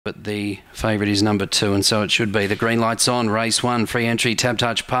But the favourite is number 2, and so it should be. The green light's on. Race 1, free entry, Tab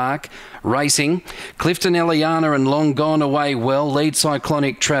Touch Park. Racing. Clifton Eliana and Long Gone Away Well. Lead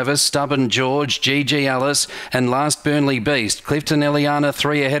Cyclonic Travis, Stubborn George, GG Alice, and last Burnley Beast. Clifton Eliana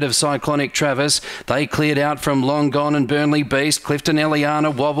 3 ahead of Cyclonic Travis. They cleared out from Long Gone and Burnley Beast. Clifton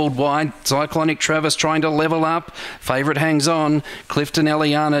Eliana wobbled wide. Cyclonic Travis trying to level up. Favourite hangs on. Clifton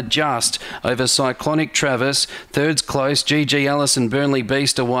Eliana just over Cyclonic Travis. Third's close. GG Alice and Burnley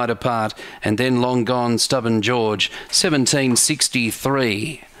Beast are wide apart. And then Long Gone, Stubborn George,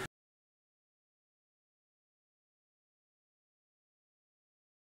 1763.